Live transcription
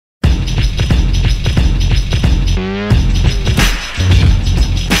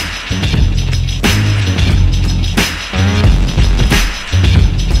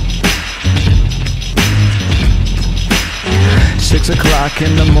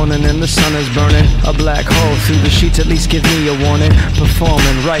in the morning and the sun is burning. A black hole through the sheets, at least give me a warning.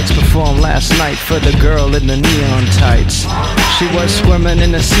 Performing rights, performed last night for the girl in the neon tights. She was squirming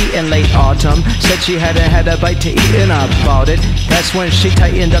in the seat in late autumn. Said she hadn't had a bite to eat and I bought it. That's when she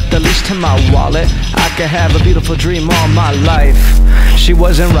tightened up the leash to my wallet. I could have a beautiful dream all my life. She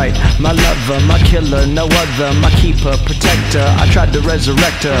wasn't right, my lover, my killer, no other, my keeper, protector. I tried to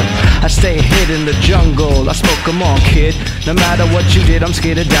resurrect her. I stay hid in the jungle. I spoke, come on kid. No matter what you did, I'm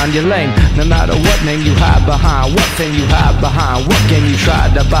scared down your lane. No matter what name you hide behind, what thing you hide behind, what game you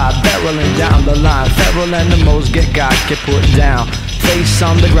tried to buy. Barrelin down the line, Ferrel and the most get put down. Face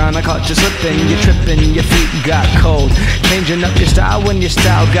on the ground, I caught you slipping, you tripping, your feet got cold. Changing up your style when your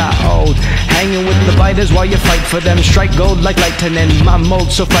style got old. Hanging with the biters while you fight for them. Strike gold like lightning, my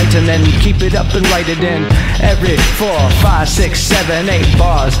mold so frightening. Keep it up and write it in. Every 4, 5, 6, 7, 8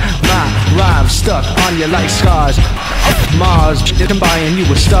 bars. My rhyme stuck on you like scars. Mars, I'm buying you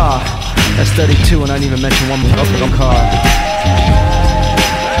a star. That's 32 and I didn't even mention one more car.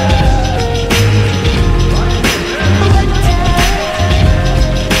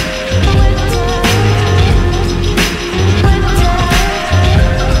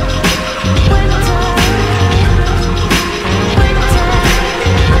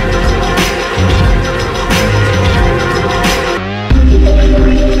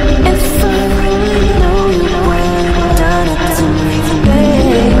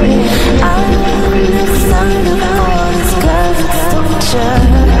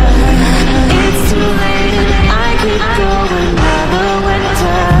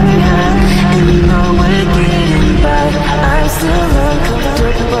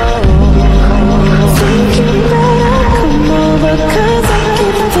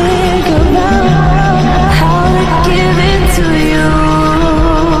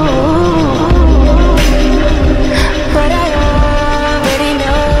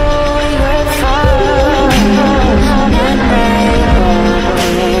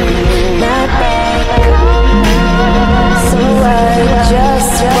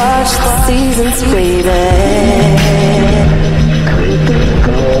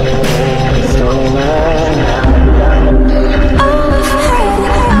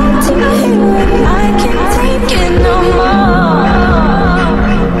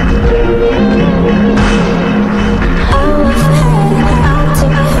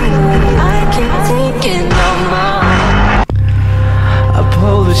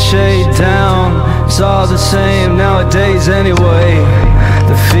 Shade down, it's all the same nowadays anyway.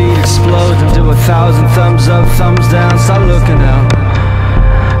 The feed explodes into 1,000 thumbs up, thumbs down, stop looking out.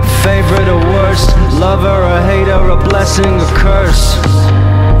 Favorite or worst, lover or hater, a blessing or curse.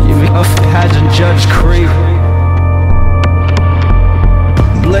 You pageant judge creep.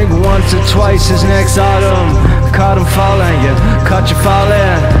 Blink once or twice is next autumn. Caught him falling, you caught you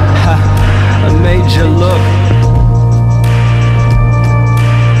falling. Ha, I made you look.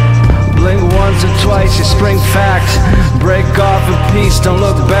 Blink once or twice, you spring facts. Break off in peace, don't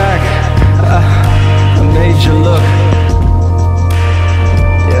look back. I made you look.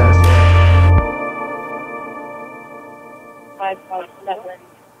 Yeah. 557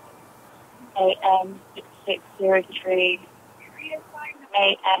 AM 6603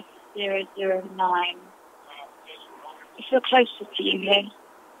 AF 009. I feel closer to you here.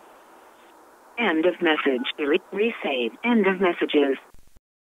 End of message. Resave. End of messages.